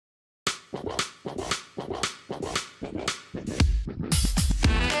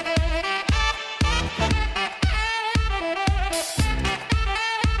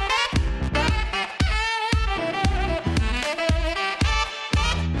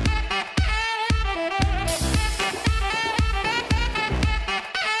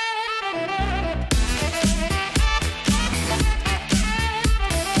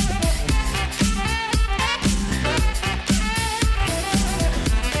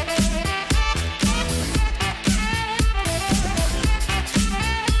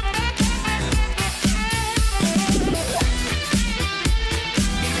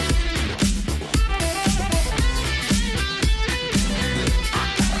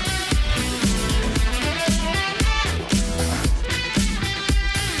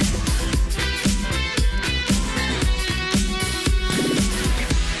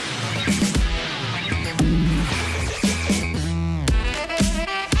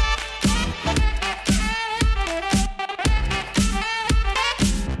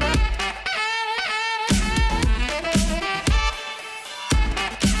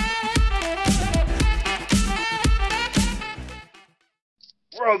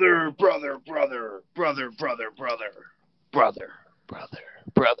brother, brother, brother, brother, brother, brother, brother, brother,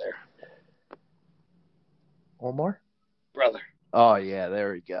 brother. One more? Brother. Oh, yeah,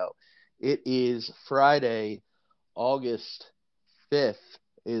 there we go. It is Friday, August 5th.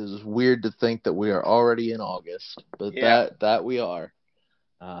 It is weird to think that we are already in August, but that we are.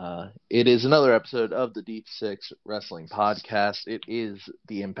 It is another episode of the Deep Six Wrestling Podcast. It is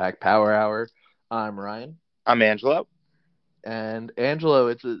the Impact Power Hour. I'm Ryan. I'm Angelo. And Angelo,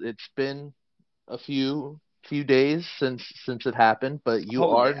 it's been a few days since it happened, but you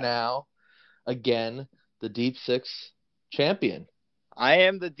are now again the Deep Six champion. I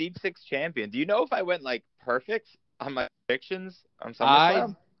am the Deep Six champion. Do you know if I went perfect on my predictions on I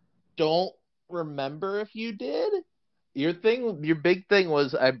SummerSlam? don't remember if you did. Your big thing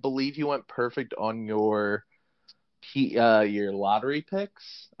was, I believe you went perfect on your lottery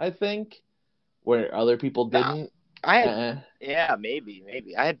picks, I think, where other people didn't.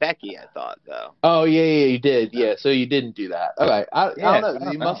 Maybe. I had Becky, I thought, though. Oh yeah, you did. Yeah, so you didn't do that. Okay, I don't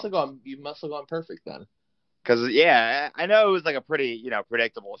know. You must have gone perfect then. Because I know it was a pretty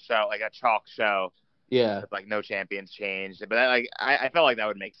predictable show, like a chalk show. Yeah, with, no champions changed, but I felt like that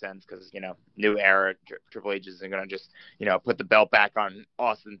would make sense because new era Triple H isn't gonna just put the belt back on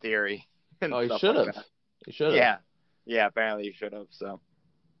Austin Theory. Oh, he should have. He should have. Yeah. Apparently he should have. So.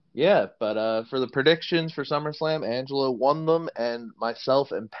 Yeah, but for the predictions for SummerSlam, Angelo won them, and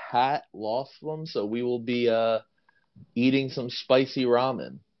myself and Pat lost them. So we will be eating some spicy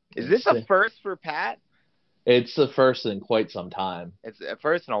ramen. Is this a first for Pat? It's the first in quite some time. It's a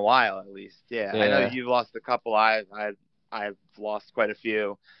first in a while, at least. Yeah. I know you've lost a couple. I've lost quite a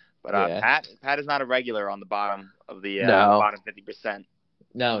few, but Pat is not a regular on the bottom of the bottom 50%.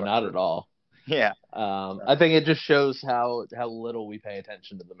 No, not at all. Yeah. I think it just shows how little we pay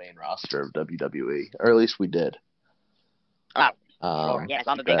attention to the main roster of WWE, or at least we did. Sure. Yeah,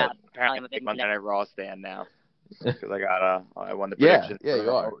 I'm a big Monday Night Raw stand now because I won the prediction. Yeah,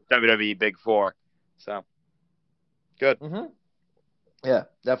 you are WWE Big Four. So good. Mm-hmm. Yeah,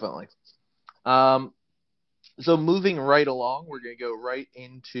 definitely. So moving right along, we're gonna go right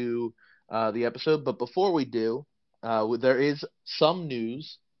into the episode, but before we do, there is some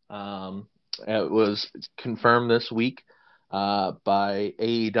news. It was confirmed this week by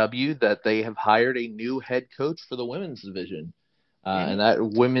AEW that they have hired a new head coach for the women's division. And that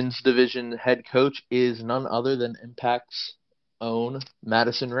women's division head coach is none other than Impact's own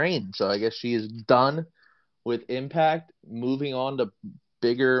Madison Rayne. So I guess she is done with Impact, moving on to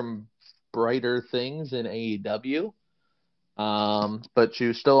bigger, brighter things in AEW. But she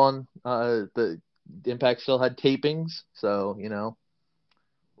was still on the Impact still had tapings, so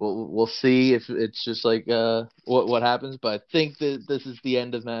We'll see if it's just what happens, but I think that this is the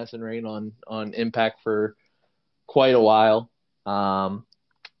end of Madison Rayne on Impact for quite a while. I'm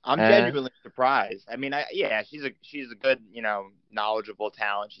genuinely surprised. I mean, she's a good, knowledgeable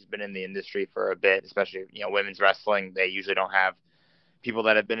talent. She's been in the industry for a bit, especially women's wrestling. They usually don't have people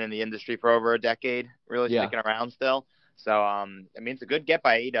that have been in the industry for over a decade really sticking around still. So, I mean, it's a good get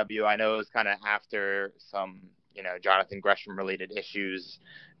by AEW. I know it was kind of after some, Jonathan Gresham related issues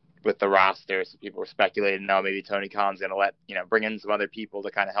with the roster. So people were speculating, maybe Tony Khan's going to let, bring in some other people to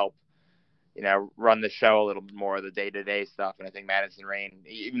kind of help, run the show a little bit more of the day-to-day stuff. And I think Madison Rayne,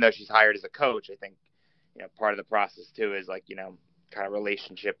 even though she's hired as a coach, I think, part of the process too is kind of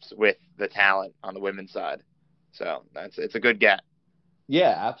relationships with the talent on the women's side. So it's a good get.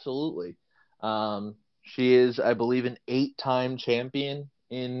 Yeah, absolutely. She is, I believe, an 8-time champion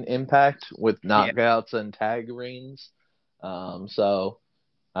in Impact with knockouts and tag reigns. So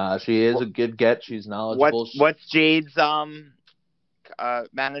she is a good get. She's knowledgeable. What's Jade's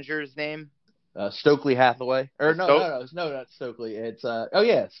manager's name? Stokely Hathaway. Or no, not Stokely. It's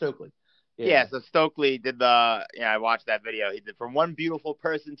Stokely. Yeah, so Stokely did I watched that video. He did From One Beautiful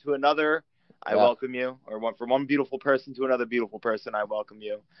Person to Another, I Welcome You, or From One Beautiful Person to Another Beautiful Person, I Welcome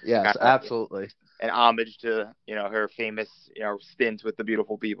You. Yes, absolutely. An homage to, her famous, stint with the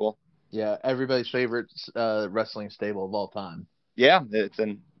beautiful people. Yeah, everybody's favorite wrestling stable of all time. Yeah, it's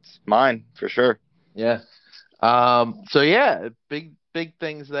mine for sure. Yeah. So big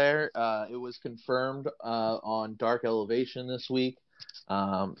things there. It was confirmed on Dark Elevation this week.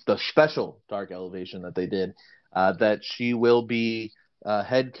 The special Dark Elevation that they did, that she will be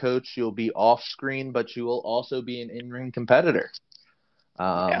head coach. She'll be off screen, but she will also be an in-ring competitor.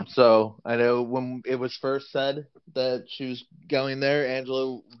 So I know when it was first said that she was going there,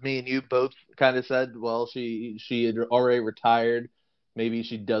 Angelo, me and you both kind of said, well, she had already retired. Maybe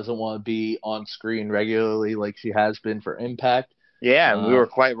she doesn't want to be on screen regularly like she has been for Impact. Yeah, we were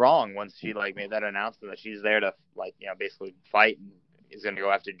quite wrong once she made that announcement that she's there to basically fight and is going to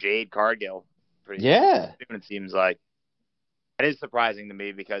go after Jade Cargill pretty Yeah. soon, it seems like. That is surprising to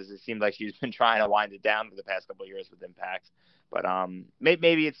me because it seemed like she's been trying to wind it down for the past couple of years with Impact. But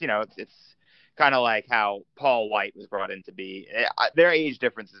maybe it's, it's kind of like how Paul White was brought in to be. Their age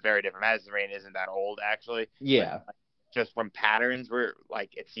difference is very different. Madison Rayne isn't that old, actually. Yeah. But just from patterns, where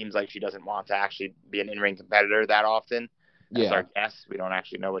it seems like she doesn't want to actually be an in-ring competitor that often. That's our guess. We don't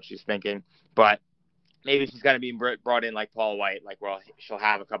actually know what she's thinking. But maybe she's going to be brought in like Paul White. She'll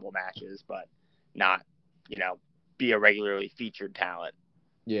have a couple matches, but not, be a regularly featured talent.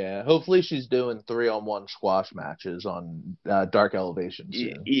 Yeah, hopefully she's doing 3-on-1 squash matches on Dark Elevation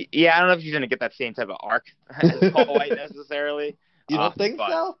soon. Yeah, I don't know if she's going to get that same type of arc as Paul White necessarily. You don't think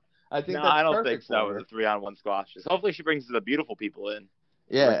so? I think I don't think so with the 3-on-1 squashes. Hopefully she brings the beautiful people in.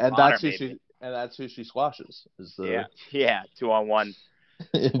 Yeah, and that's who she squashes. Yeah, 2-on-1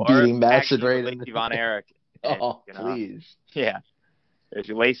 beating Masha Lacey Von Erich. Oh, please. Yeah. There's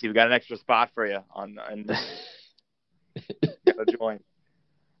your Lacey. We got an extra spot for you on gotta join.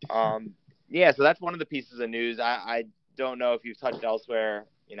 So that's one of the pieces of news. I don't know if you've touched elsewhere,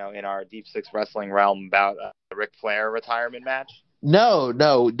 in our Deep Six wrestling realm about the Ric Flair retirement match. No,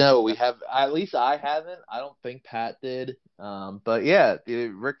 we have, at least I haven't. I don't think Pat did. But yeah,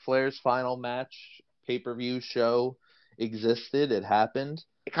 Ric Flair's final match pay-per-view show existed. It happened.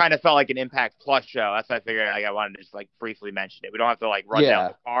 It kind of felt like an Impact Plus show. That's why I figured I wanted to just briefly mention it. We don't have to run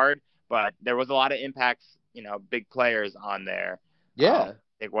down the card, but there was a lot of Impact's, big players on there. Yeah. I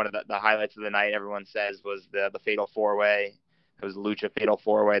think one of the highlights of the night, everyone says, was the Fatal 4-Way. It was the Lucha Fatal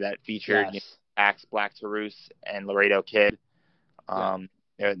 4-Way that featured Axe, Black Taurus, and Laredo Kid.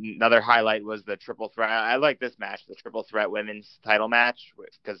 Another highlight was the triple threat. I like this match, the triple threat women's title match,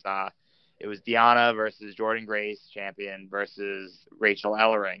 because it was Deonna versus Jordynne Grace, champion, versus Rachel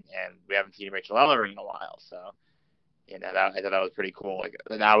Ellering, and we haven't seen Rachel Ellering in a while, so I thought that was pretty cool.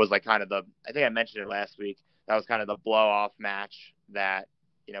 That was kind of I think I mentioned it last week. That was kind of the blow off match that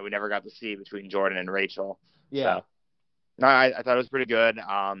we never got to see between Jordynne and Rachel. Yeah. So, no, I thought it was pretty good.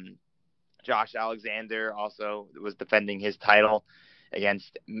 Josh Alexander also was defending his title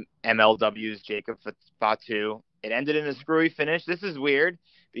against MLW's Jacob Fatu. It ended in a screwy finish. This is weird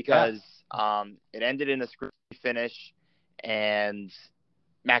because it ended in a screwy finish, and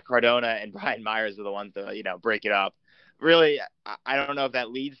Matt Cardona and Brian Myers are the ones to break it up. Really, I don't know if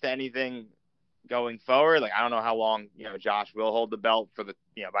that leads to anything going forward. I don't know how long Josh will hold the belt for the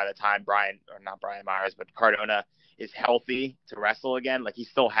by the time not Brian Myers, but Cardona is healthy to wrestle again. He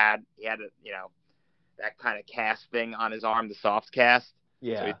still had that kind of cast thing on his arm, the soft cast.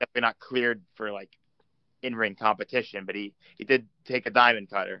 Yeah. So he's definitely not cleared for in-ring competition, but he did take a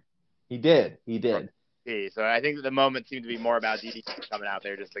diamond cutter. He did. So I think the moment seemed to be more about DDP coming out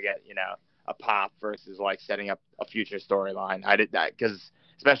there just to get a pop versus setting up a future storyline. I did that because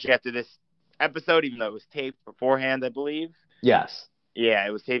especially after this episode, even though it was taped beforehand, I believe. Yes. Yeah, it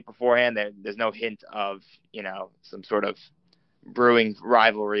was taped beforehand. There's no hint of some sort of brewing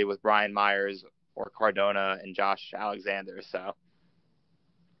rivalry with Brian Myers or Cardona and Josh Alexander. So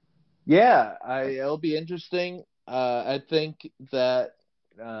yeah, it'll be interesting. I think that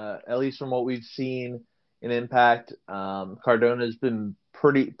at least from what we've seen in Impact, Cardona's been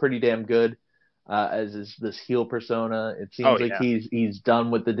pretty damn good as is this heel persona. It seems he's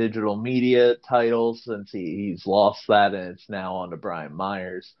done with the digital media titles since he's lost that, and it's now on to Brian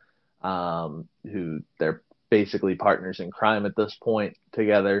Myers, who they're basically partners in crime at this point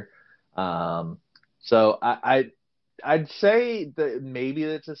together. So I'd say that maybe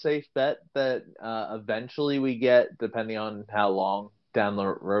it's a safe bet that eventually we get, depending on how long down the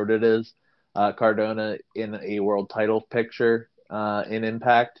road it is, Cardona in a world title picture in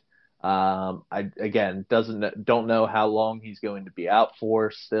Impact. Don't know how long he's going to be out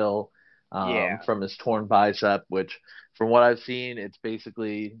for still from his torn bicep, which from what I've seen, it's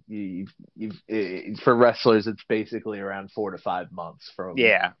basically for wrestlers, it's basically around 4 to 5 months from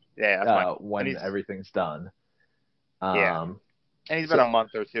when everything's done. And he's been a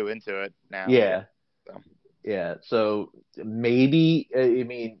month or two into it now. Yeah. So maybe,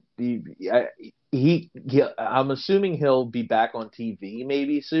 I'm assuming he'll be back on TV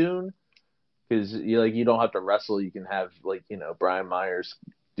maybe soon, because you don't have to wrestle. You can have Brian Myers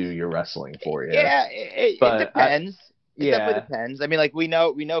do your wrestling for you. Yeah, it depends. It definitely depends. I mean, we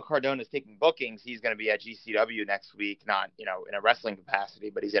know Cardona's taking bookings. He's going to be at GCW next week, not in a wrestling capacity,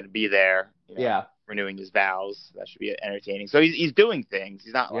 but he's going to be there. Renewing his vows. That should be entertaining. So he's doing things.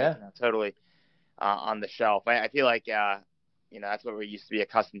 He's not totally on the shelf. I feel like that's what we used to be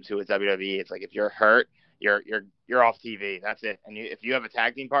accustomed to at WWE. It's if you're hurt, you're off TV. That's it. And if you have a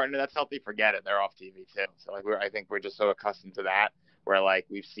tag team partner that's healthy, forget it. They're off TV too. So I think we're just so accustomed to that. where like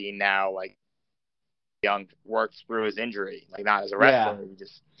we've seen now like Young works through his injury, like not as a wrestler.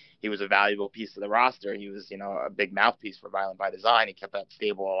 He was a valuable piece of the roster. He was, a big mouthpiece for Violent by Design. He kept that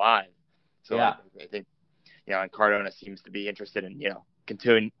stable alive. So I think and Cardona seems to be interested in,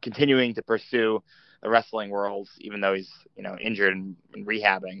 continuing to pursue the wrestling world, even though he's, injured and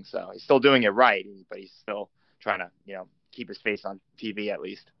rehabbing. So he's still doing it right, but he's still trying to, keep his face on TV at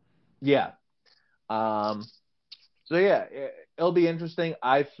least. Yeah. So yeah, it'll be interesting.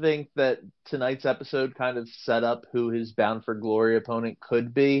 I think that tonight's episode kind of set up who his Bound for Glory opponent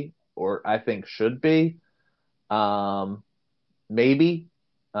could be, or I think should be. Maybe.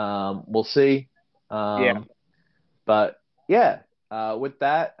 We'll see. But yeah, with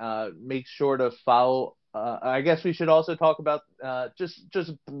that, make sure to follow. I guess we should also talk about just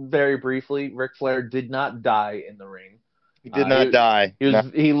very briefly. Ric Flair did not die in the ring. He did not die.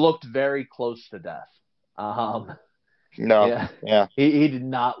 He looked very close to death. No. Yeah. He did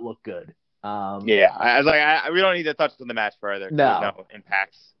not look good. I was like, we don't need to touch on the match further. No. There's no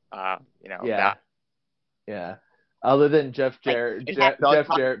impacts. Yeah. Other than Jeff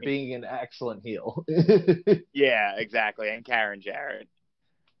Jarrett being an excellent heel. Yeah, exactly. And Karen Jarrett.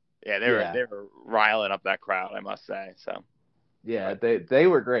 Yeah, they were riling up that crowd, I must say. So. Yeah, they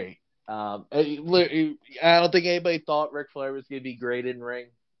were great. I don't think anybody thought Ric Flair was going to be great in ring,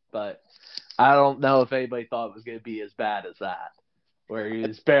 but I don't know if anybody thought it was going to be as bad as that, where he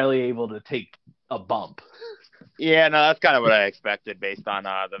was barely able to take a bump. Yeah, no, that's kind of what I expected based on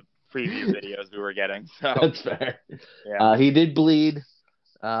the preview videos we were getting. So that's fair. Yeah, he did bleed,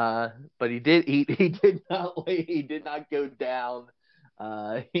 but he did not go down.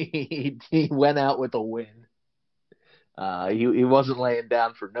 He went out with a win. He wasn't laying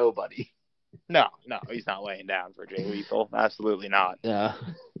down for nobody. No, he's not laying down for Jay Lethal. Absolutely not. Yeah.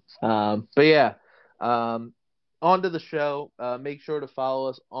 But yeah, on to the show. Make sure to follow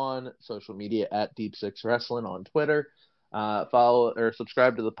us on social media at Deep Six Wrestling on Twitter. Follow or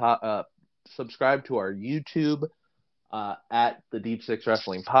subscribe to subscribe to our YouTube at the Deep Six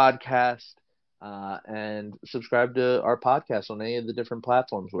Wrestling Podcast. And subscribe to our podcast on any of the different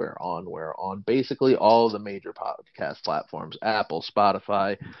platforms we're on. We're on basically all of the major podcast platforms: Apple,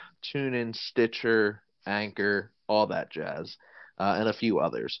 Spotify, TuneIn, Stitcher, Anchor, all that jazz, and a few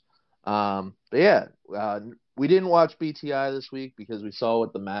others. But yeah, we didn't watch BTI this week because we saw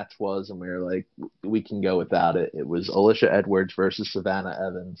what the match was and we were like, we can go without it. It was Alisha Edwards versus Savannah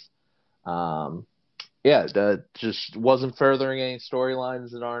Evans. That just wasn't furthering any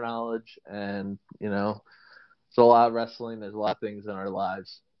storylines in our knowledge. And, it's a lot of wrestling. There's a lot of things in our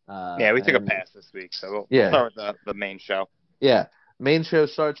lives. We took a pass this week. So we'll start with the main show. Yeah. Main show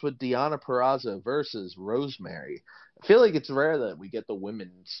starts with Deonna Purrazzo versus Rosemary. I feel like it's rare that we get the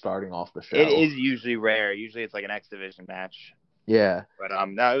women starting off the show. It is usually rare. Usually it's like an X Division match. Yeah. But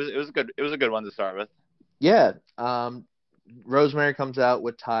no, it was good. It was a good one to start with. Yeah. Rosemary comes out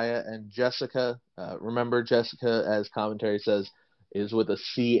with Taya and Jessica. Remember, Jessica, as commentary says, is with a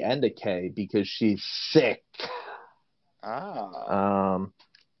C and a K because she's sick. Yeah.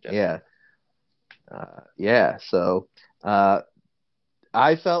 So,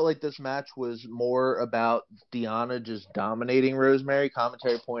 I felt like this match was more about Deonna just dominating Rosemary.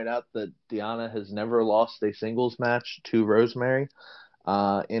 Commentary pointed out that Deonna has never lost a singles match to Rosemary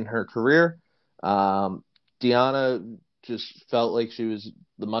in her career. Deonna just felt like she was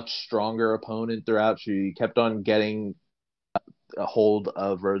the much stronger opponent throughout. She kept on getting a hold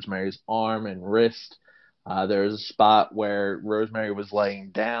of Rosemary's arm and wrist. There was a spot where Rosemary was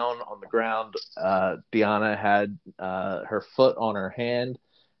laying down on the ground. Deonna had her foot on her hand,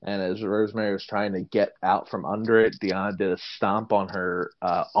 and as Rosemary was trying to get out from under it, Deonna did a stomp on her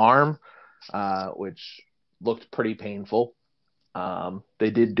arm, which looked pretty painful. They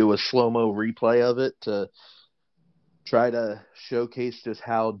did do a slow-mo replay of it to try to showcase just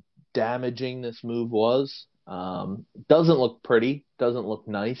how damaging this move was. Doesn't look pretty, doesn't look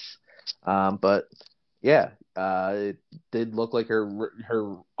nice, but yeah, it did look like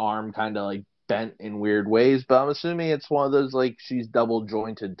her arm kind of like bent in weird ways, but I'm assuming it's one of those like she's double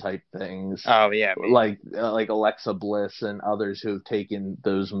jointed type things. Oh yeah, like Alexa Bliss and others who have taken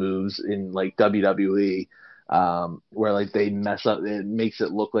those moves in like WWE, where like they mess up. It makes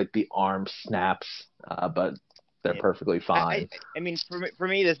it look like the arm snaps, but they're perfectly fine. I mean, for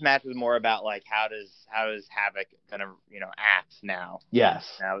me, this match was more about like how does Havoc kind of act now? Yes.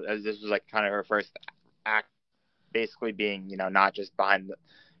 Now this was like kind of her first act, basically being not just behind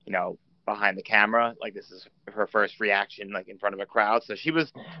the camera. Like this is her first reaction like in front of a crowd, so she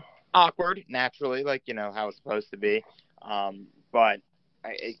was awkward naturally, like how it's supposed to be. But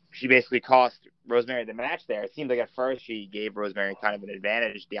she basically cost Rosemary the match there. It seemed like at first she gave Rosemary kind of an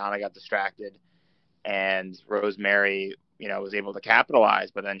advantage. Deonna got distracted, and Rosemary, was able to capitalize.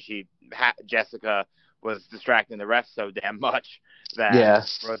 But then Jessica was distracting the ref so damn much that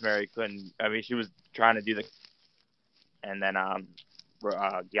Rosemary couldn't. I mean, she was trying to do and then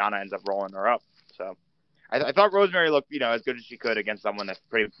Deonna ends up rolling her up. So I thought Rosemary looked, as good as she could against someone that's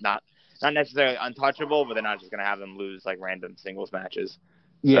pretty not necessarily untouchable, but they're not just going to have them lose like random singles matches.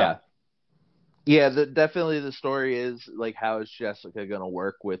 Yeah. So. Yeah, definitely the story is, like, how is Jessica going to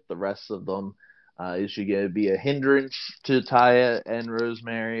work with the rest of them? Is she going to be a hindrance to Taya and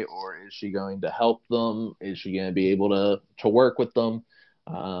Rosemary, or is she going to help them? Is she going to be able to work with them?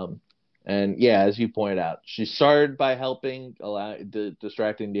 And, yeah, as you pointed out, she started by helping,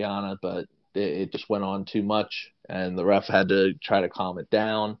 distracting Deonna, but it just went on too much, and the ref had to try to calm it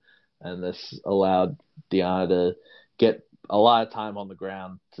down, and this allowed Deonna to get a lot of time on the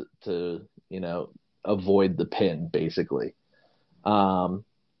ground to avoid the pin, basically. So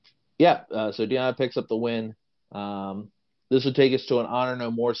Deonna picks up the win. This would take us to an Honor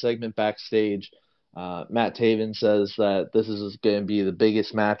No More segment backstage. Matt Taven says that this is going to be the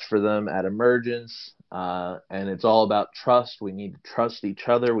biggest match for them at Emergence, and it's all about trust. We need to trust each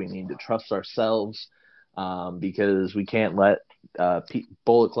other. We need to trust ourselves, because we can't let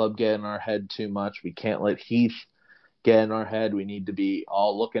Bullet Club get in our head too much. We can't let Heath get in our head. We need to be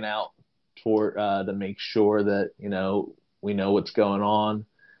all looking out for to make sure that we know what's going on.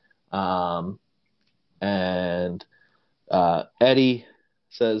 And Eddie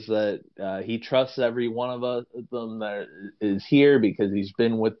says that he trusts every one of them that is here because he's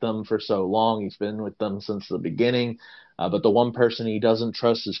been with them for so long. He's been with them since the beginning. But the one person he doesn't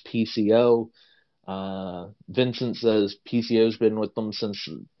trust is PCO. Vincent says PCO's been with them since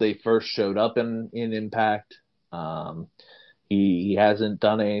they first showed up in Impact. He hasn't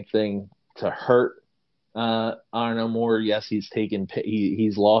done anything to hurt Honor No More. Yes, he's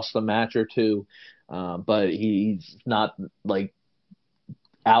lost a match or two, but he's not like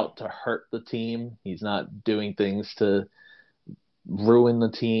out to hurt the team. He's not doing things to ruin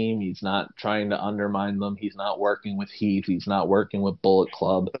the team. He's not trying to undermine them. He's not working with Heath. He's not working with Bullet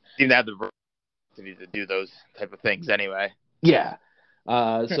Club. Seem to have the ability to do those type of things anyway. Yeah.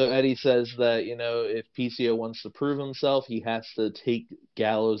 So Eddie says that, if PCO wants to prove himself, he has to take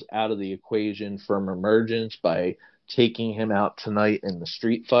Gallows out of the equation from Emergence by taking him out tonight in the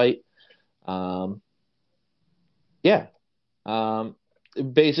street fight.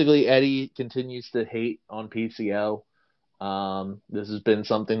 Basically, Eddie continues to hate on PCO. This has been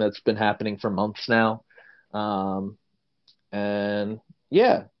something that's been happening for months now.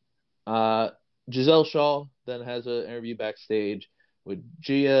 Gisele Shaw then has an interview backstage with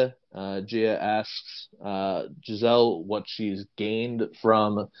Gia. Gia asks Gisele what she's gained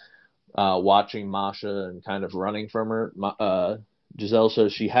from watching Masha and kind of running from her. Gisele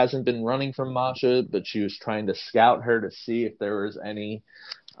says she hasn't been running from Masha, but she was trying to scout her to see if there was anything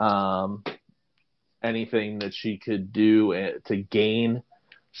that she could do to gain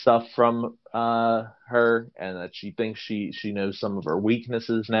stuff from her, and that she thinks she knows some of her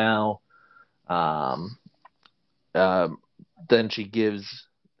weaknesses now. Then she gives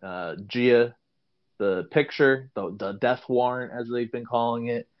Gia the picture, the death warrant, as they've been calling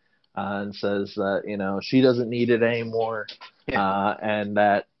it, and says that, she doesn't need it anymore, and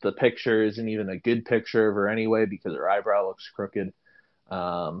that the picture isn't even a good picture of her anyway because her eyebrow looks crooked.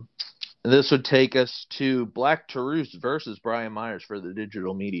 This would take us to Black Taurus versus Brian Myers for the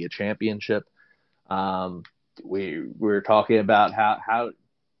Digital Media Championship. We were talking about how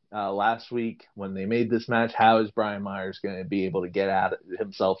last week when they made this match, how is Brian Myers going to be able to get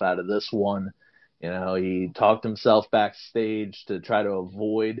himself out of this one? He talked himself backstage to try to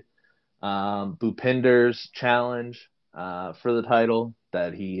avoid Bhupinder's challenge for the title,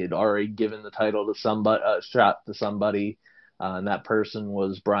 that he had already given the title to somebody, shot to somebody, and that person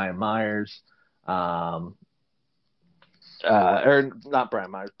was Brian Myers. Or not Brian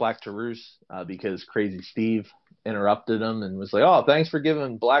Myers, Black Taurus, because Crazy Steve interrupted him and was like, "Oh, thanks for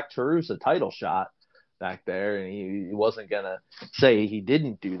giving Black Taurus a title shot back there," and he wasn't gonna say he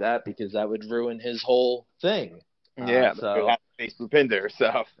didn't do that because that would ruin his whole thing. So face Bhupinder. So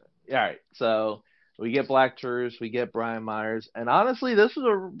all right, so we get Black Taurus, we get Brian Myers, and honestly, this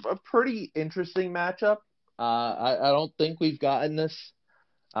was a pretty interesting matchup. I don't think we've gotten this.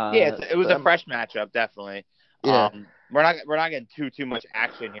 It was a fresh matchup, definitely. Yeah. We're not getting too much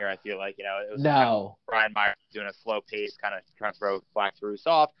action here. I feel like it was kind of Brian Myers doing a slow pace, kind of trying to throw Black Taurus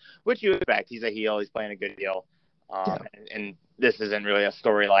off, which you expect. He's a heel. He's playing a good heel. And this isn't really a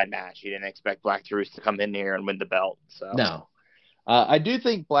storyline match. You didn't expect Black Taurus to come in here and win the belt. So no. I do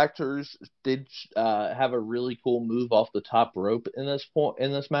think Black Taurus did have a really cool move off the top rope in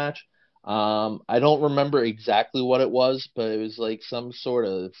this match. I don't remember exactly what it was, but it was like some sort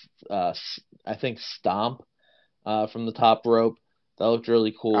of I think stomp from the top rope. That looked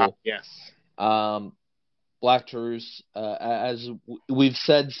really cool. Yes. Black Taurus, as we've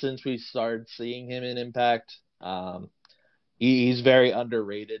said since we started seeing him in Impact, he's very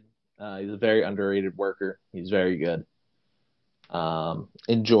underrated. He's a very underrated worker. He's very good.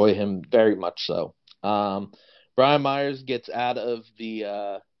 Enjoy him very much so. Brian Myers gets out of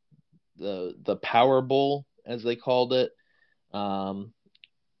the Power Bowl, as they called it,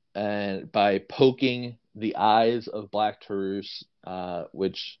 and by poking the eyes of Black Taurus,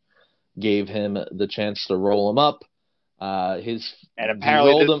 which gave him the chance to roll him up. And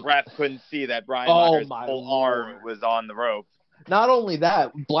apparently this ref couldn't see that Brian Myers' whole arm was on the rope. Not only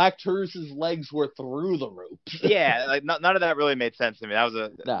that, Black Taurus's legs were through the ropes. Yeah, like none of that really made sense to me. That was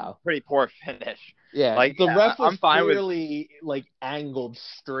a pretty poor finish. Yeah, like the ref was clearly like angled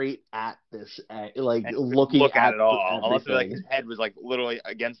straight at this, like looking at it all. Unless like his head was like literally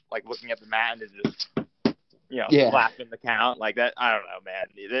against, like looking at the mat and just slapping the count like that. I don't know, man.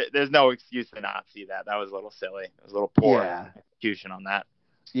 There's no excuse to not see that. That was a little silly. It was a little poor execution on that.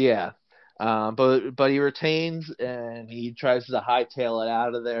 Yeah. But he retains and he tries to hightail it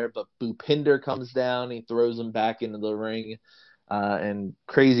out of there. But Bhupinder comes down, he throws him back into the ring, and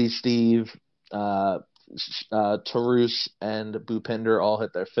Crazy Steve, Taurus, and Bhupinder all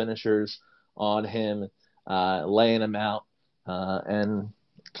hit their finishers on him, laying him out. And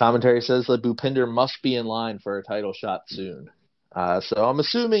commentary says that Bhupinder must be in line for a title shot soon. So I'm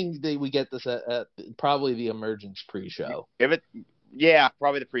assuming that we get this at probably the Emergence pre-show. Yeah,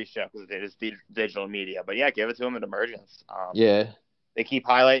 probably the pre-show because it is digital media. But yeah, give it to him at Emergence. They keep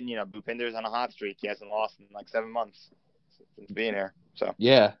highlighting, Bhupinder's on a hot streak. He hasn't lost in like 7 months since being here. So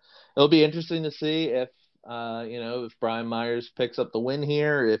yeah, it'll be interesting to see if if Brian Myers picks up the win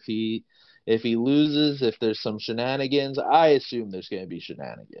here. If he loses, if there's some shenanigans. I assume there's going to be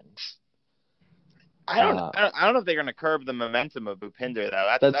shenanigans. I don't know if they're going to curb the momentum of Bhupinder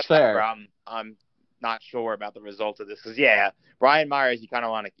though. That's fair. I'm not sure about the result of this because Brian Myers, you kind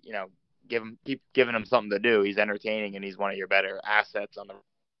of want to keep giving him something to do. He's entertaining and he's one of your better assets on the.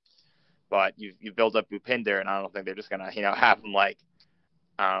 But you built up Bhupinder, and I don't think they're just gonna have him like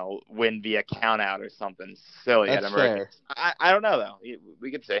win via count out or something silly at Emergence. I don't know though. We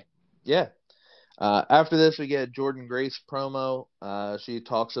could see. Yeah. After this, we get a Jordan Grace promo. She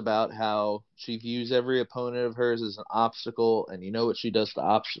talks about how she views every opponent of hers as an obstacle, and you know what she does to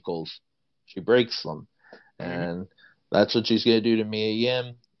obstacles? She breaks them, and that's what she's going to do to Mia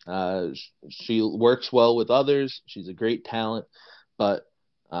Yim. She works well with others. She's a great talent, but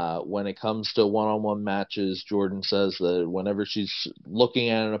when it comes to one-on-one matches, Jordan says that whenever she's looking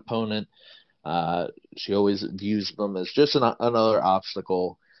at an opponent, she always views them as just another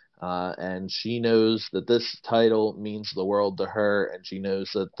obstacle, and she knows that this title means the world to her, and she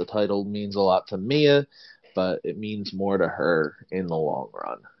knows that the title means a lot to Mia, but it means more to her in the long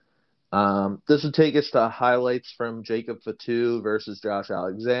run. This would take us to highlights from Jacob Fatu versus Josh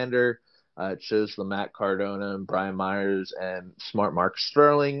Alexander. It shows the Matt Cardona and Brian Myers and Smart Mark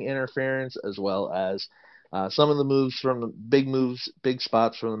Sterling interference, as well as some of the big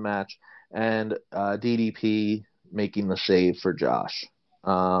spots from the match, and DDP making the save for Josh.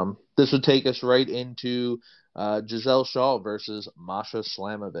 This would take us right into Gisele Shaw versus Masha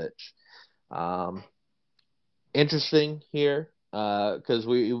Slamovich. Interesting here. Because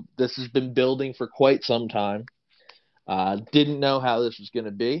this has been building for quite some time. Didn't know how this was going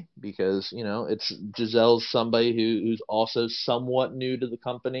to be because it's Gisele's somebody who's also somewhat new to the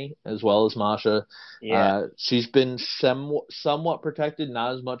company as well as Masha. Yeah. She's been somewhat protected,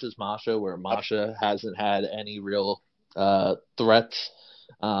 not as much as Masha, where Masha hasn't had any real threats.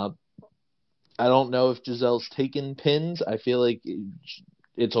 I don't know if Gisele's taken pins. I feel like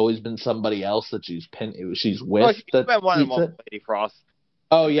it's always been somebody else that she's with. Well, she's been one with Lady Frost.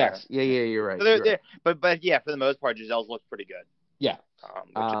 Oh yes, yeah, you're right. So right. But yeah, for the most part, Gisele's looked pretty good. Yeah.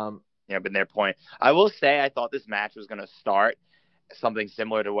 Been their point. I will say I thought this match was going to start something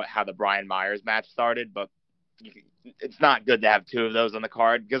similar to how the Brian Myers match started, but it's not good to have two of those on the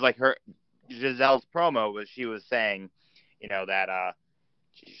card because like Gisele's promo she was saying, that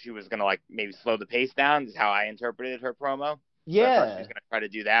she was going to like maybe slow the pace down is how I interpreted her promo. Yeah, she's going to try to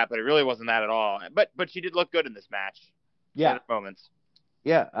do that, but it really wasn't that at all. But she did look good in this match. Yeah, moments.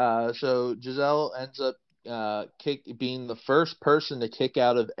 Yeah. So Gisele ends up being the first person to kick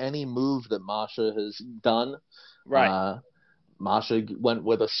out of any move that Masha has done. Right. Masha went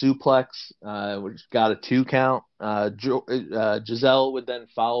with a suplex, which got a 2 count. Gisele would then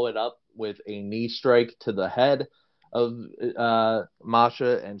follow it up with a knee strike to the head of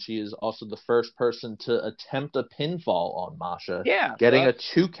Masha, and she is also the first person to attempt a pinfall on Masha, getting a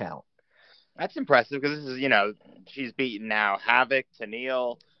 2 count. That's impressive because this is, she's beaten now Havoc,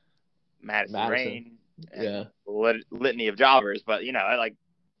 Tenille, Madison Rayne, and litany of jobbers, but,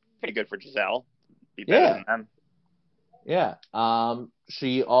 pretty good for Gisele. Be better than them. Yeah.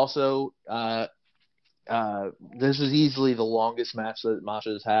 She also, this was easily the longest match that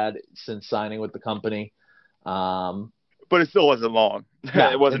Masha's had since signing with the company. But it still wasn't long.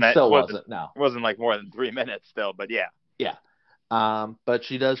 No, it wasn't. No, it wasn't like more than 3 minutes still. But yeah. But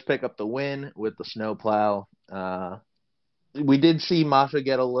she does pick up the win with the snowplow. We did see Masha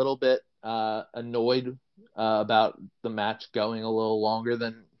get a little bit annoyed about the match going a little longer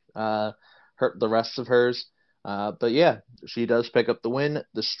than the rest of hers. But yeah, she does pick up the win.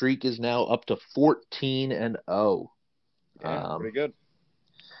 The streak is now up to 14-0. Yeah, pretty good.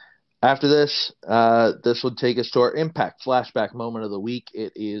 After this, this would take us to our Impact Flashback Moment of the Week.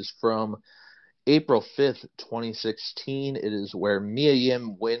 It is from April 5th, 2016. It is where Mia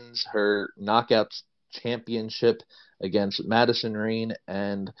Yim wins her Knockouts Championship against Madison Rayne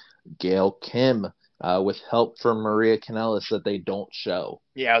and Gail Kim with help from Maria Kanellis that they don't show.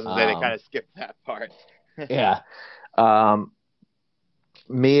 Yeah, I was going to say they kind of skipped that part. Yeah.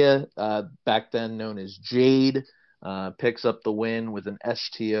 Mia, back then known as Jade, picks up the win with an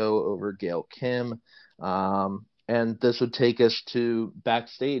STO over Gail Kim. And this would take us to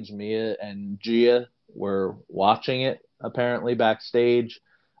backstage. Mia and Gia were watching it, apparently, backstage.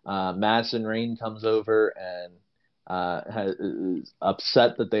 Madison Rayne comes over and is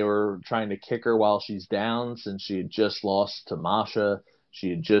upset that they were trying to kick her while she's down since she had just lost to Masha.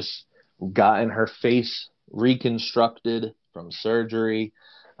 She had just gotten her face reconstructed from surgery.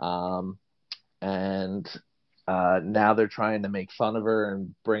 And now they're trying to make fun of her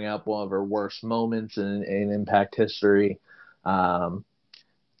and bring up one of her worst moments in Impact history. And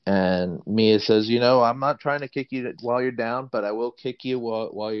Mia says, I'm not trying to kick you while you're down, but I will kick you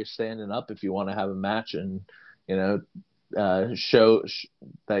while you're standing up if you want to have a match and, show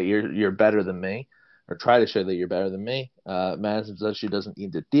that you're better than me, or try to show that you're better than me. Madison says she doesn't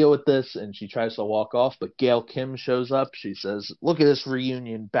need to deal with this, and she tries to walk off, but Gail Kim shows up. She says, look at this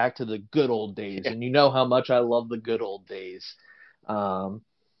reunion, back to the good old days, and you know how much I love the good old days. And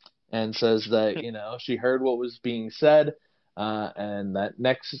says that, she heard what was being said, and that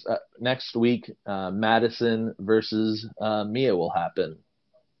next week, Madison versus Mia will happen,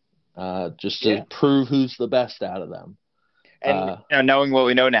 just to prove who's the best out of them. And knowing what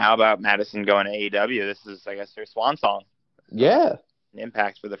we know now about Madison going to AEW, this is, I guess, her swan song. Yeah.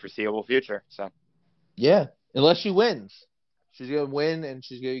 Impact for the foreseeable future. So. Yeah, unless she wins. She's going to win, and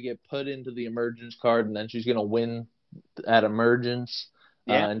she's going to get put into the Emergence card, and then she's going to win at Emergence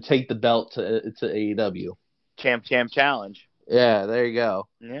and take the belt to AEW. Champ challenge. Yeah, there you go.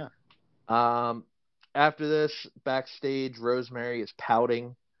 Yeah. After this, backstage, Rosemary is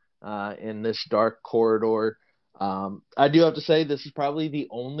pouting in this dark corridor. I do have to say this is probably the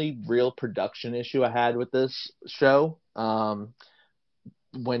only real production issue I had with this show.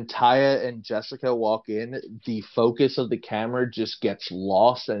 When Taya and Jessica walk in, the focus of the camera just gets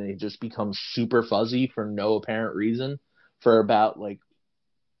lost and it just becomes super fuzzy for no apparent reason for about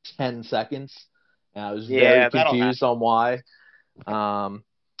 10 seconds. And I was very confused on why.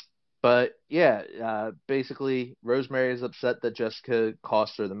 But yeah, basically Rosemary is upset that Jessica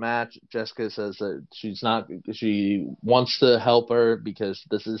cost her the match. Jessica says that she wants to help her because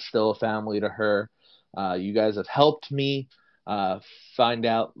this is still a family to her. You guys have helped me find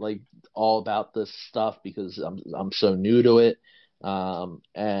out all about this stuff because I'm so new to it.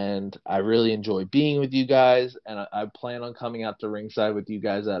 And I really enjoy being with you guys, and I plan on coming out to ringside with you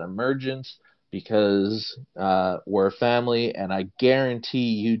guys at Emergence because we're a family, and I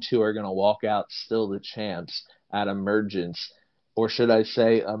guarantee you two are going to walk out still the champs at Emergence. Or should I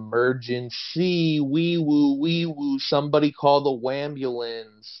say emergency, wee woo, somebody call the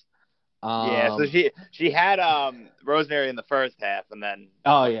wambulance. So she had Rosemary in the first half, and then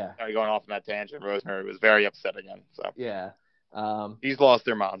going off on that tangent, Rosemary was very upset again. So yeah, she's lost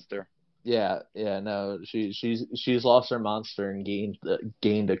her monster. Yeah, no, she's lost her monster and gained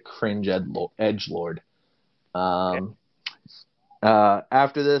a cringe edgelord.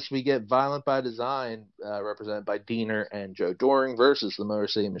 After this, we get Violent by Design, represented by Diener and Joe Doring versus the Motor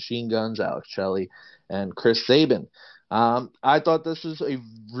City Machine Guns, Alex Shelley and Chris Sabin. I thought this was a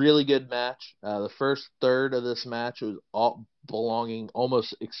really good match. The first third of this match was all belonging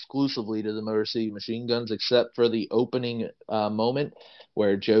almost exclusively to the Motor City Machine Guns, except for the opening moment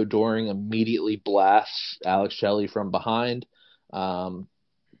where Joe Doring immediately blasts Alex Shelley from behind.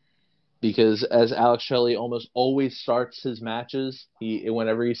 Because as Alex Shelley almost always starts his matches,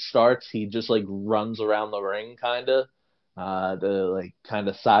 whenever he starts, he just like runs around the ring to like kind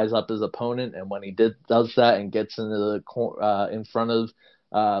of size up his opponent. And when he does that and gets into the in front of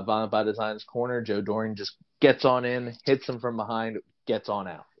Violent by Design's corner, Joe Doring just gets on in, hits him from behind, gets on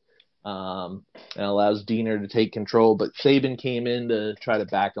out, and allows Diener to take control. But Sabin came in to try to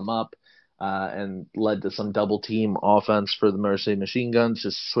back him up. And led to some double team offense for the Mercy Machine Guns,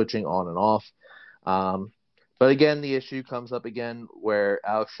 just switching on and off. But again, the issue comes up again where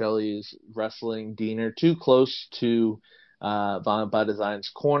Alex Shelley is wrestling Diener too close to Violent by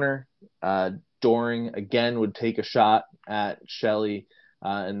Design's corner. Doring again would take a shot at Shelley,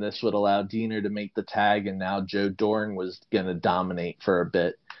 and this would allow Diener to make the tag. And now Joe Doring was going to dominate for a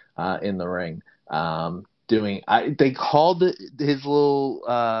bit in the ring. They called it his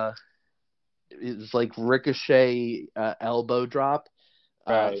little. It's like ricochet elbow drop,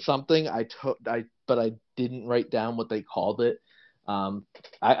 right. Something but I didn't write down what they called it.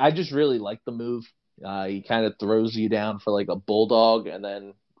 I just really like the move. He kind of throws you down for like a bulldog and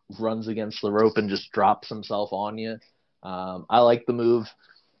then runs against the rope and just drops himself on you. I like the move.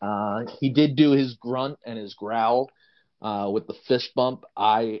 He did do his grunt and his growl with the fist bump.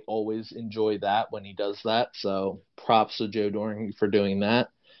 I always enjoy that when he does that. So props to Joe Doring for doing that.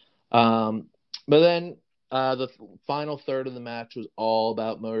 But then the final third of the match was all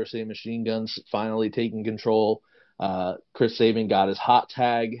about Motor City Machine Guns finally taking control. Chris Sabin got his hot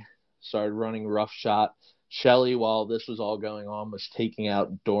tag, started running rough shot. Shelley, while this was all going on, was taking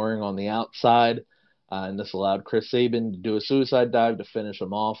out Doring on the outside, and this allowed Chris Sabin to do a suicide dive to finish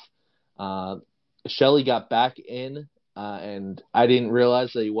him off. Shelley got back in, and I didn't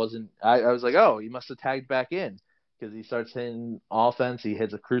realize that he wasn't – I was like, oh, he must have tagged back in. Because he starts hitting offense. He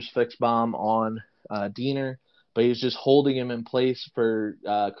hits a crucifix bomb on Diener, but he's just holding him in place for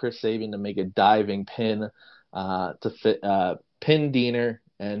Chris Sabin to make a diving pin to pin Diener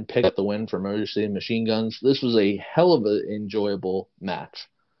and pick up the win for Motor City Machine Guns. This was a hell of an enjoyable match,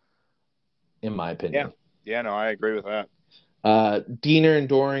 in my opinion. Yeah, no, I agree with that. Diener and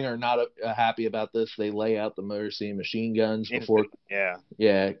Doring are not happy about this. They lay out the Motor City Machine Guns before.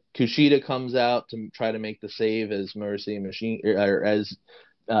 Yeah. Kushida comes out to try to make the save as Motor City Machine or as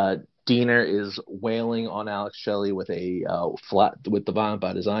Diener is wailing on Alex Shelley with a with the Violent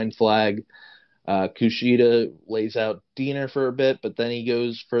by Design flag. Kushida lays out Diener for a bit, but then he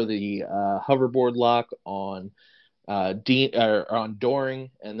goes for the hoverboard lock on on Doring,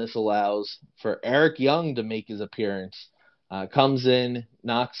 and this allows for Eric Young to make his appearance. Comes in,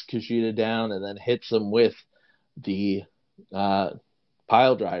 knocks Kushida down, and then hits him with the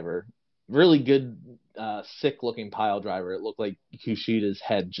pile driver. Really good, sick-looking pile driver. It looked like Kushida's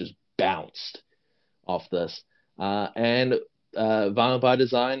head just bounced off this. And Violent by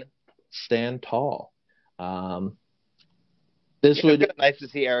Design stand tall. It's nice to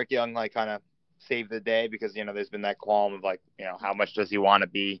see Eric Young like kind of save the day because there's been that qualm of like how much does he want to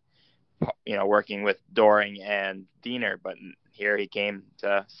be working with Doring and Diener, but here he came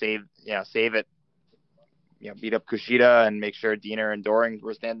to save it, beat up Kushida and make sure Diener and Doring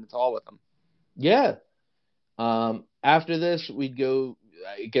were standing tall with him. Yeah. After this, we'd go.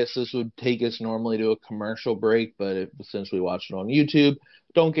 I guess this would take us normally to a commercial break, but since we watched it on YouTube,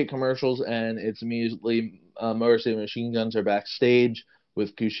 don't get commercials, and it's immediately Motor City Machine Guns are backstage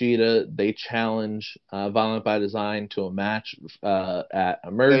with Kushida. They challenge Violent by Design to a match at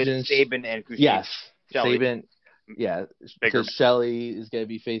Emergence. Sabin and Kushida. Yes, Shelley. Sabin. Yeah, because Shelley is going to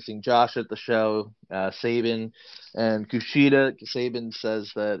be facing Josh at the show. Sabin and Kushida. Sabin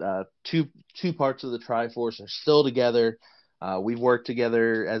says that two parts of the Triforce are still together. We've worked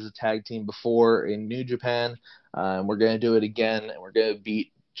together as a tag team before in New Japan, and we're going to do it again, and we're going to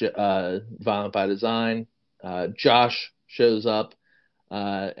beat Violent by Design. Josh shows up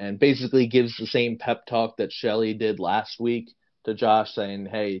and basically gives the same pep talk that Shelley did last week to Josh, saying,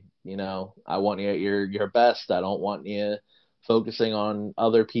 hey, I want you at your best. I don't want you focusing on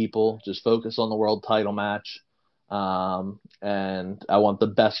other people. Just focus on the world title match. And I want the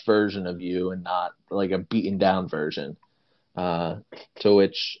best version of you and not like a beaten down version. To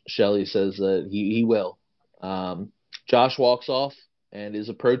which Shelley says that he will. Josh walks off and is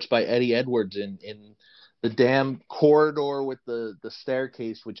approached by Eddie Edwards in the damn corridor with the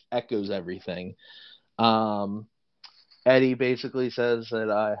staircase, which echoes everything. Eddie basically says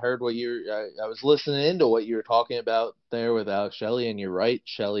that I heard I was listening into what you were talking about there with Alex Shelley, and you're right.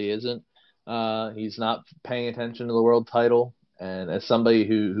 Shelley isn't. He's not paying attention to the world title. And as somebody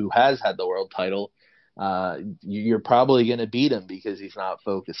who has had the world title, you're probably going to beat him because he's not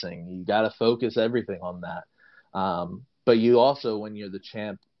focusing. You got to focus everything on that. But you also, when you're the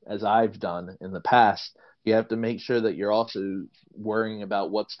champ, as I've done in the past, you have to make sure that you're also worrying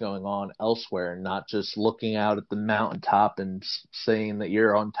about what's going on elsewhere, not just looking out at the mountaintop and saying that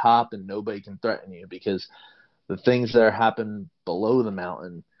you're on top and nobody can threaten you, because the things that are happening below the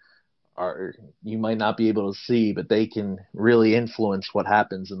mountain are you might not be able to see, but they can really influence what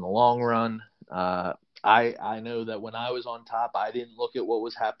happens in the long run. I know that when I was on top, I didn't look at what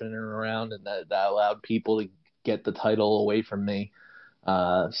was happening around, and that allowed people to get the title away from me.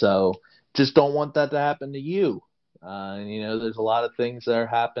 So just don't want that to happen to you. And there's a lot of things that are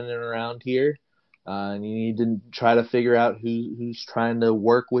happening around here, and you need to try to figure out who's trying to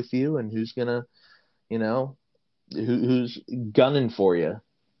work with you and who's gonna, who's gunning for you.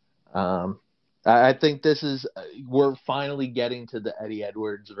 I think we're finally getting to the Eddie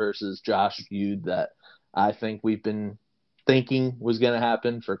Edwards versus Josh feud that I think we've been thinking was going to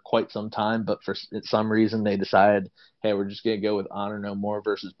happen for quite some time, but for some reason they decided, hey, we're just going to go with Honor No More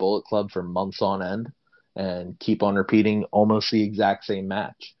versus Bullet Club for months on end and keep on repeating almost the exact same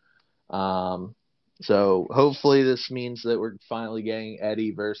match. So hopefully this means that we're finally getting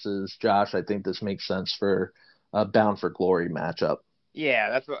Eddie versus Josh. I think this makes sense for a Bound for Glory matchup. Yeah,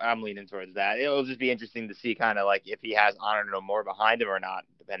 that's what I'm leaning towards. That it'll just be interesting to see kind of like if he has Honor No More behind him or not,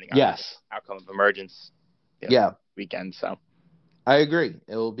 depending on the outcome of Emergence. Weekend. So I agree.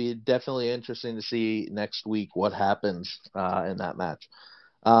 It will be definitely interesting to see next week what happens in that match.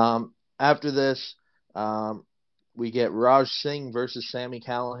 After this, we get Raj Singh versus Sami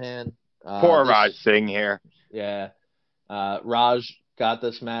Callihan. Poor Raj Singh here. Yeah. Raj got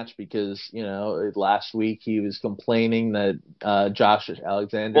this match because, last week he was complaining that Josh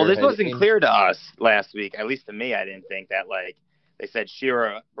Alexander. Well, this wasn't clear to us last week. At least to me, I didn't think that, they said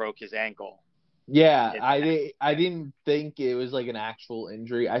Shera broke his ankle. Yeah, I didn't think it was like an actual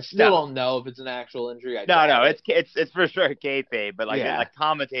injury. I still don't know if it's an actual injury. No, it's for sure kayfabe, but like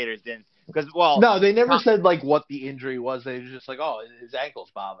commentators didn't, because no, they never said like what the injury was. They were just like, oh, his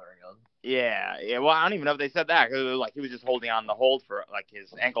ankle's bothering him. Yeah. Well, I don't even know if they said that, because like he was just holding on the hold for like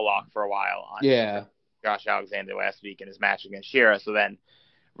his ankle lock for a while on Josh Alexander last week in his match against Shera. So then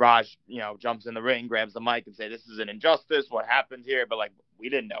Raj, jumps in the ring, grabs the mic, and say, "This is an injustice. What happened here?" But we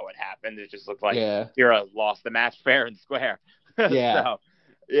didn't know what happened. It just looked like Shera lost the match fair and square. Yeah.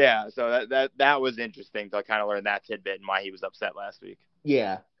 So that was interesting to kind of learn that tidbit and why he was upset last week.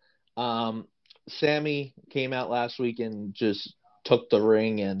 Yeah. Sami came out last week and just took the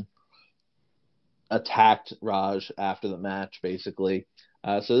ring and attacked Raj after the match, basically.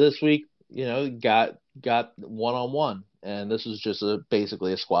 So this week, got one-on-one. And this was just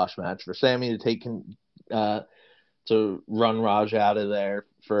basically a squash match for Sami to run Raj out of there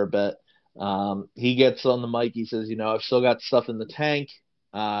for a bit. He gets on the mic. He says, I've still got stuff in the tank.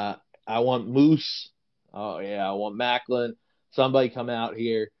 I want Moose. Oh, yeah, I want Macklin. Somebody come out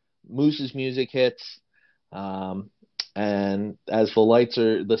here. Moose's music hits. And as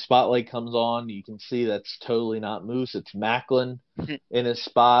the spotlight comes on, you can see that's totally not Moose. It's Macklin in his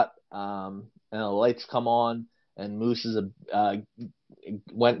spot. And the lights come on. And Moose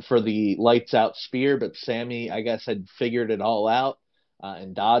went for the lights out spear, but Sami, I guess, had figured it all out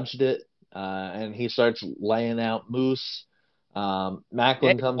and dodged it. And he starts laying out Moose.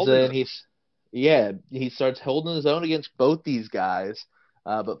 Macklin comes in. He starts holding his own against both these guys.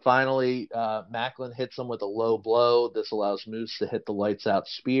 But finally, Macklin hits him with a low blow. This allows Moose to hit the lights out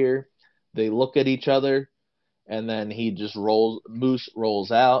spear. They look at each other, and then Moose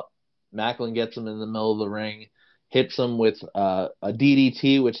rolls out. Macklin gets him in the middle of the ring. Hits him with a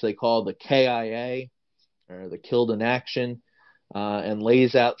DDT, which they call the KIA, or the Killed in Action, and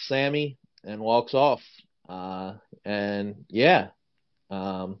lays out Sami and walks off.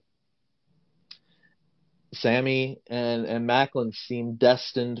 Sami and Macklin seem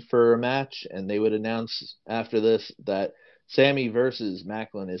destined for a match, and they would announce after this that Sami versus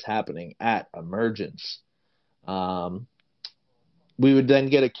Macklin is happening at Emergence. We would then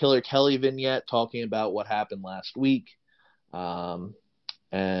get a Killer Kelly vignette talking about what happened last week. And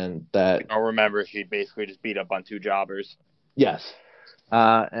that I'll remember she basically just beat up on two jobbers. Yes.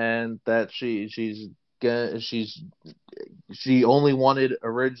 And that she only wanted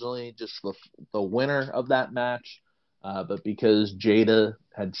originally just the winner of that match. But because Jada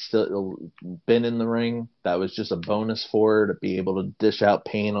had still been in the ring, that was just a bonus for her to be able to dish out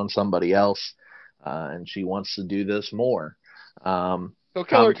pain on somebody else. and she wants to do this more. So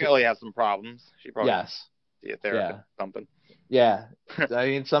Killer Kelly has some problems. She probably yes, see a therapist or something. Yeah, I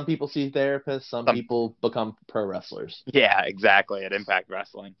mean, some people see therapists, some people become pro wrestlers. Yeah, exactly. At Impact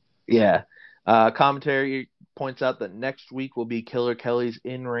Wrestling. Yeah. Commentary points out that next week will be Killer Kelly's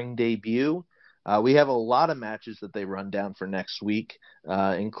in-ring debut. We have a lot of matches that they run down for next week,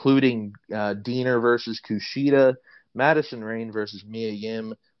 including Diener versus Kushida, Madison Rayne versus Mia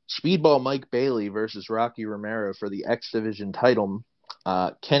Yim, Speedball Mike Bailey versus Rocky Romero for the X Division title,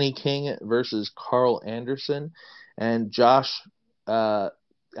 Kenny King versus Carl Anderson, and Josh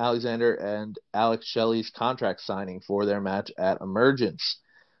Alexander and Alex Shelley's contract signing for their match at Emergence.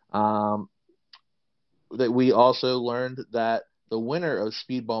 That we also learned that the winner of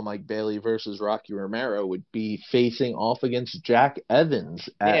Speedball Mike Bailey versus Rocky Romero would be facing off against Jack Evans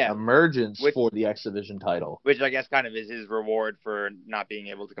at Emergence for the X Division title. Which I guess kind of is his reward for not being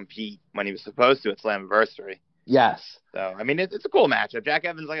able to compete when he was supposed to at Slammiversary. Yes. So, I mean, it's a cool matchup. Jack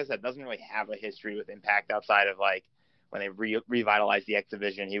Evans, like I said, doesn't really have a history with Impact outside of, like, when they revitalized the X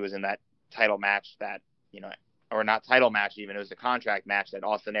Division. He was in that title match that, or not title match even. It was a contract match that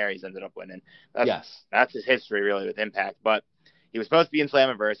Austin Aries ended up winning. That's his history, really, with Impact. But he was supposed to be in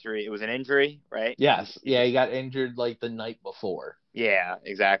Slammiversary. It was an injury, right? Yes. Yeah, he got injured, like, the night before. Yeah,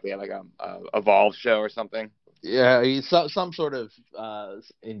 exactly. Like a Evolve show or something. Yeah, he's some sort of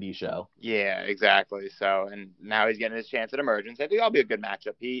indie show. Yeah, exactly. So, and now he's getting his chance at Emergence. I think that'll be a good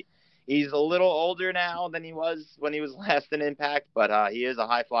matchup. He's a little older now than he was when he was last in Impact, but he is a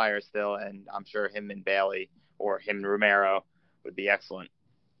high flyer still, and I'm sure him and Bailey or him and Romero would be excellent.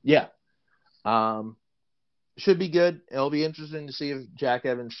 Yeah. Should be good. It'll be interesting to see if Jack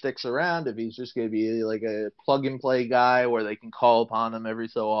Evans sticks around, if he's just going to be like a plug-and-play guy where they can call upon him every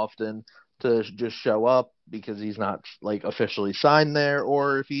so often to just show up because he's not, like, officially signed there,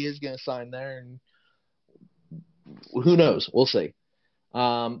 or if he is going to sign there, and who knows? We'll see.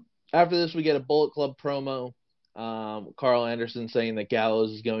 After this, we get a Bullet Club promo. Carl Anderson saying that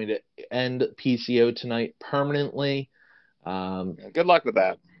Gallows is going to end PCO tonight permanently. Good luck with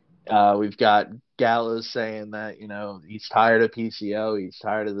that. We've got Gallows saying that, he's tired of PCO. He's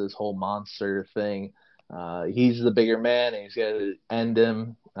tired of this whole monster thing. He's the bigger man, and he's going to end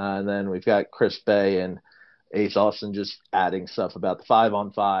him. And then we've got Chris Bay and Ace Austin just adding stuff about the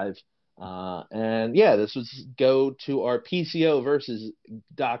 5-on-5. And yeah, this was go to our PCO versus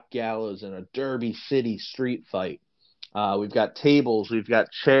Doc Gallows in a Derby City street fight. We've got tables, we've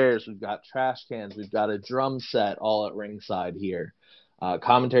got chairs, we've got trash cans, we've got a drum set all at ringside here.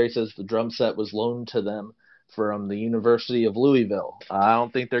 Commentary says the drum set was loaned to them from the University of Louisville. I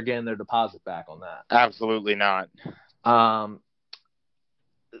don't think they're getting their deposit back on that. Absolutely not.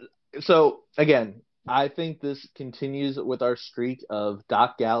 So, again, I think this continues with our streak of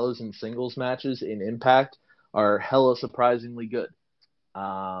Doc Gallows and singles matches in Impact are hella surprisingly good.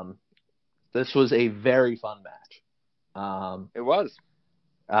 This was a very fun match. It was.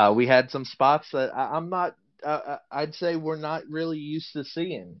 We had some spots that I'd say we're not really used to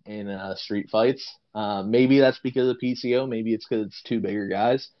seeing in street fights. Maybe that's because of PCO. Maybe it's because it's two bigger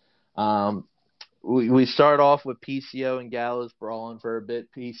guys. We start off with PCO and Gallows brawling for a bit.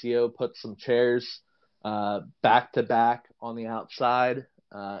 PCO puts some chairs back to back on the outside,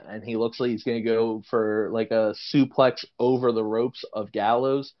 and he looks like he's going to go for like a suplex over the ropes of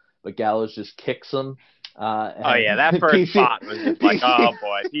Gallows, but Gallows just kicks him. That first spot was just like, oh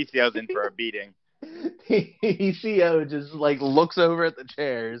boy, PCO's in for a beating. PCO just like looks over at the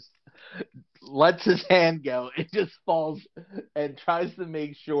chairs, lets his hand go, and just falls and tries to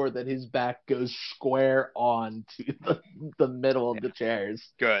make sure that his back goes square on to the middle of the chairs.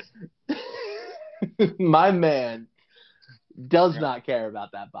 Good. My man does not care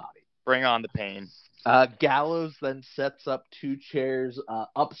about that body. Bring on the pain. Gallows then sets up two chairs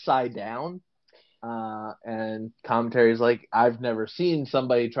upside down. And commentary is like, I've never seen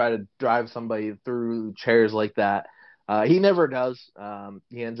somebody try to drive somebody through chairs like that. He never does.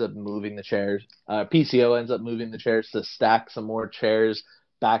 He ends up moving the chairs. PCO ends up moving the chairs to stack some more chairs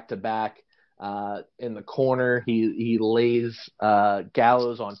back to back. In the corner, he lays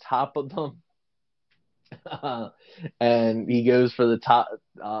Gallows on top of them. And he goes for the top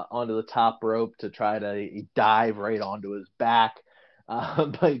onto the top rope to try to dive right onto his back.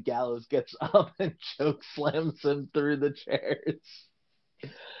 But Gallows gets up and choke slams him through the chairs.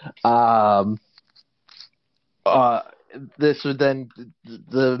 This would then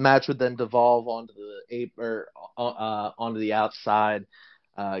the match would then devolve onto onto the outside.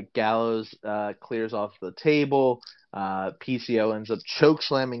 Gallows clears off the table. PCO ends up choke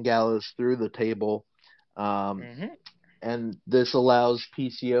slamming Gallows through the table. and this allows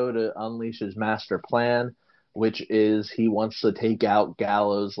PCO to unleash his master plan, which is he wants to take out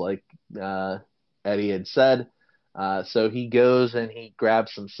Gallows, like Eddie had said. So he goes and he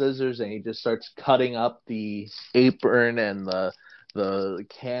grabs some scissors and he just starts cutting up the apron and the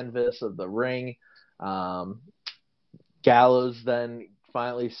canvas of the ring. Gallows then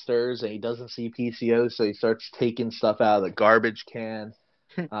finally stirs and he doesn't see PCO, so he starts taking stuff out of the garbage can.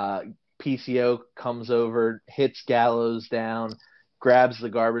 PCO comes over, hits Gallows down, grabs the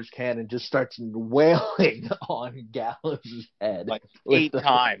garbage can, and just starts wailing on Gallows' head like 8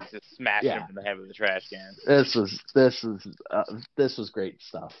 times, just smash him in the head with the trash can. This was great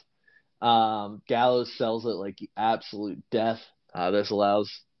stuff. Gallows sells it like absolute death. This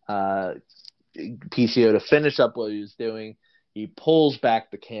allows PCO to finish up what he was doing. He pulls back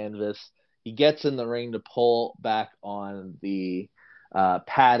the canvas. He gets in the ring to pull back on the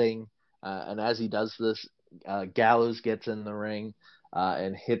padding. And as he does this, Gallows gets in the ring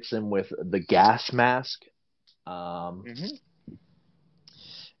and hits him with the gas mask. And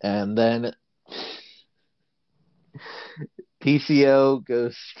then PCO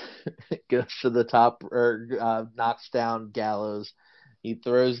goes to the top, or knocks down Gallows. He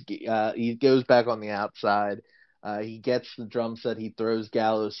goes back on the outside. He gets the drum set. He throws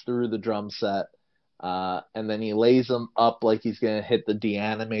Gallows through the drum set. And then he lays him up like he's going to hit the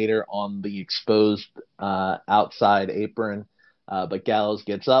deanimator on the exposed outside apron. But Gallows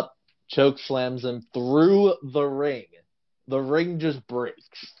gets up, choke slams him through the ring. The ring just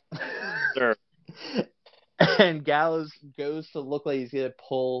breaks. Sure. And Gallows goes to look like he's going to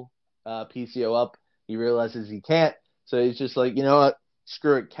pull PCO up. He realizes he can't. So he's just like, you know what?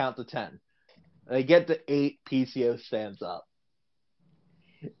 Screw it. Count to 10. They get to 8. PCO stands up.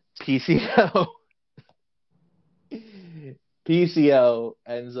 PCO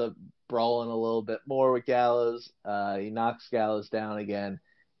ends up brawling a little bit more with Gallows. He knocks Gallows down again.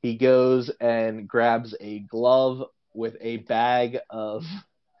 He goes and grabs a glove with a bag of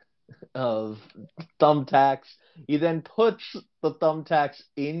thumbtacks. He then puts the thumbtacks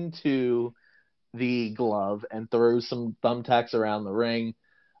into the glove and throws some thumbtacks around the ring.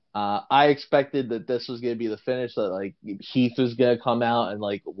 I expected that this was going to be the finish, that like Heath was going to come out and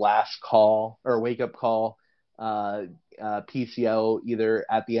like last call or wake up call PCO either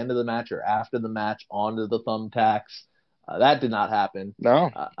at the end of the match or after the match onto the thumbtacks. That did not happen. No.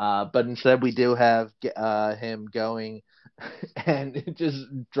 But instead we do have him going and just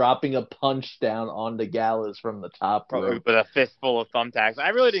dropping a punch down onto Gallows from the top rope. With a fistful of thumbtacks. I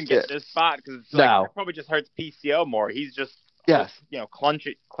really didn't get this spot because it's like, it probably just hurts PCO more. He's just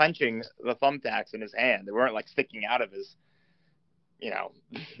clenching the thumbtacks in his hand. They weren't like sticking out of his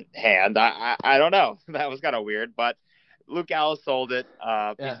hand. I don't know. That was kind of weird, but Luke Gallows sold it.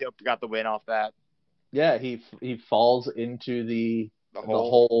 PCO got the win off that. Yeah, he falls into the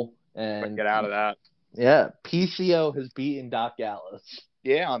hole and get out of that. Yeah, PCO has beaten Doc Gallows.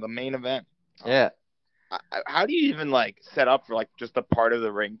 Yeah, on the main event. Yeah. How do you even like set up for like just a part of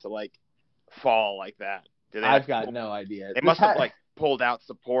the ring to like fall like that? I've got no idea. They must have like pulled out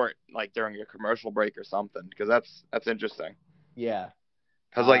support like during a commercial break or something, because that's interesting. Yeah.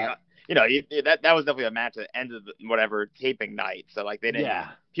 Because like that was definitely a match at the end of whatever taping night. So like they didn't.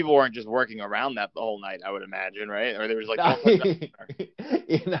 Yeah. People weren't just working around that the whole night, I would imagine, right? Or there was like.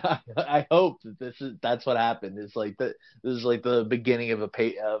 I hope that that's what happened. It's like this is like the beginning of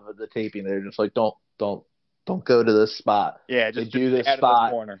the taping. They're just like don't go to this spot. Yeah, just they do this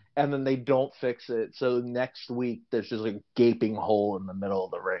spot, and then they don't fix it. So next week there's just like a gaping hole in the middle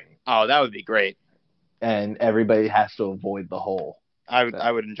of the ring. Oh, that would be great. And everybody has to avoid the hole.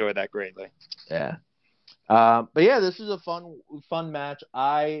 I would enjoy that greatly. Yeah. But yeah, this is a fun match.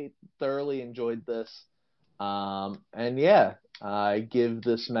 I thoroughly enjoyed this. And yeah, I give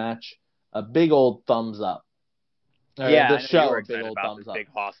this match a big old thumbs up. Yeah, the show a big old thumbs up. Big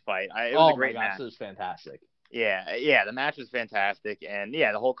Hoss fight. It was a great match. It was fantastic. Yeah, the match was fantastic, and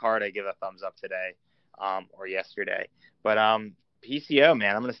yeah, the whole card I give a thumbs up today, or yesterday. But PCO,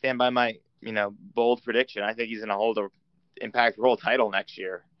 man, I'm gonna stand by my bold prediction. I think he's gonna hold a Impact World title next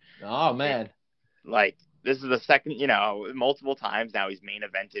year. Oh man, like this is the second, multiple times now he's main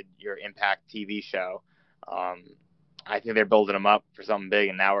evented your Impact TV show. I think they're building him up for something big,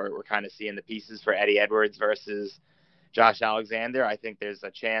 and now we're kind of seeing the pieces for Eddie Edwards versus Josh Alexander. I think there's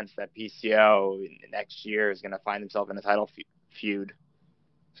a chance that PCO next year is going to find himself in a title feud.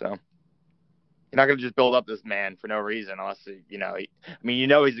 So you're not going to just build up this man for no reason, unless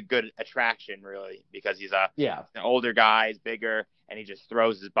he's a good attraction, really, because he's an older guy, he's bigger, and he just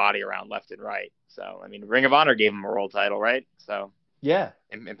throws his body around left and right. So Ring of Honor gave him a world title, right? So yeah,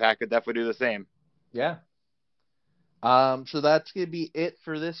 Impact could definitely do the same. Yeah. So that's gonna be it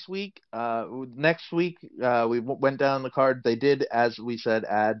for this week. Next week, we went down the card. They did, as we said,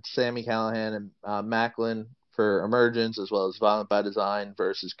 add Sami Callihan and Macklin for Emergence, as well as Violent by Design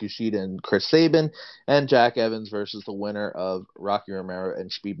versus Kushida and Chris Sabin, and Jack Evans versus the winner of Rocky Romero and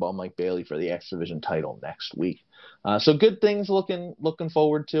Speedball Mike Bailey for the X Division title next week. So good things looking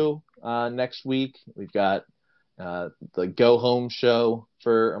forward to next week. We've got the go home show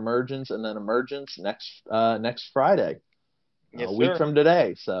for Emergence, and then Emergence next Friday, Yes, a week sir. from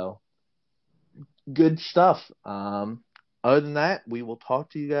today. So good stuff. Other than that, we will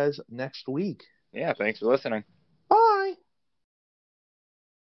talk to you guys next week. Yeah, thanks for listening.